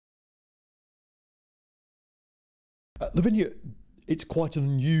Lavinia, it's quite an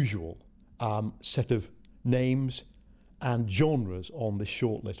unusual set of names and genres on this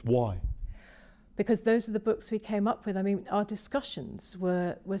shortlist. Why? Because those are the books we came up with. I mean, our discussions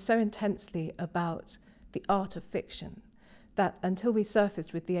were so intensely about the art of fiction that until we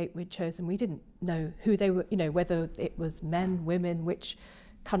surfaced with the 8 we'd chosen, we didn't know who they were, whether it was men, women, which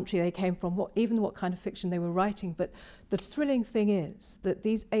country they came from, even what kind of fiction they were writing. But the thrilling thing is that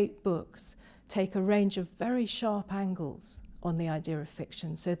these 8 books take a range of very sharp angles on the idea of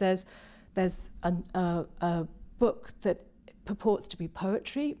fiction. So there's a book that purports to be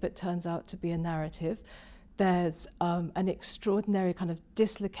poetry but turns out to be a narrative. There's an extraordinary kind of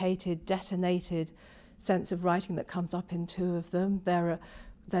dislocated, detonated sense of writing that comes up in 2 of them.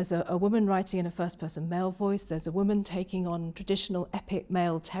 There's a woman writing in a first-person male voice. There's a woman taking on traditional epic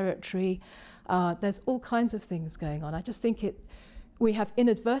male territory. There's all kinds of things going on. I just think we have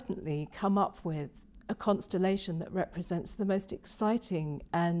inadvertently come up with a constellation that represents the most exciting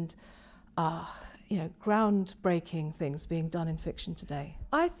and groundbreaking things being done in fiction today.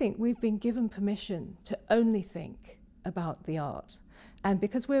 I think we've been given permission to only think about the art, and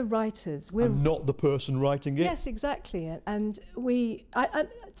because we're writers, we're not the person writing it. Yes, exactly. And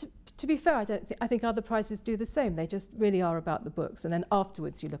to be fair, I think other prizes do the same. They just really are about the books, and then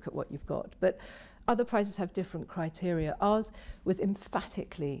afterwards you look at what you've got. But other prizes have different criteria. Ours was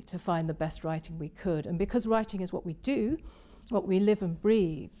emphatically to find the best writing we could, and because writing is what we do, what we live and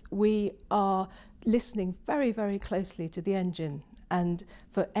breathe, we are listening very, very closely to the engine and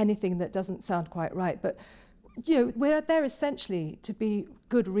for anything that doesn't sound quite right. But we're there essentially to be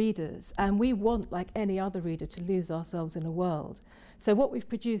good readers, and we want, like any other reader, to lose ourselves in a world. So what we've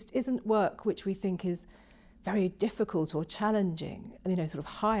produced isn't work which we think is very difficult or challenging, sort of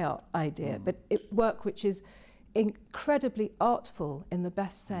high art idea, but work which is incredibly artful in the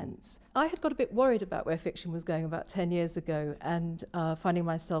best sense. I had got a bit worried about where fiction was going about 10 years ago, and finding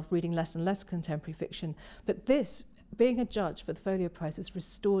myself reading less and less contemporary fiction. But this, being a judge for the Folio Prize, has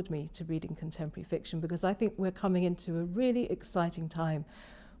restored me to reading contemporary fiction, because I think we're coming into a really exciting time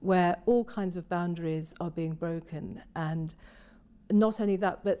where all kinds of boundaries are being broken. And not only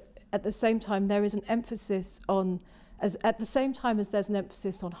that, but at the same time there is an emphasis on, at the same time as there's an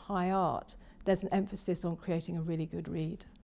emphasis on high art, there's an emphasis on creating a really good read.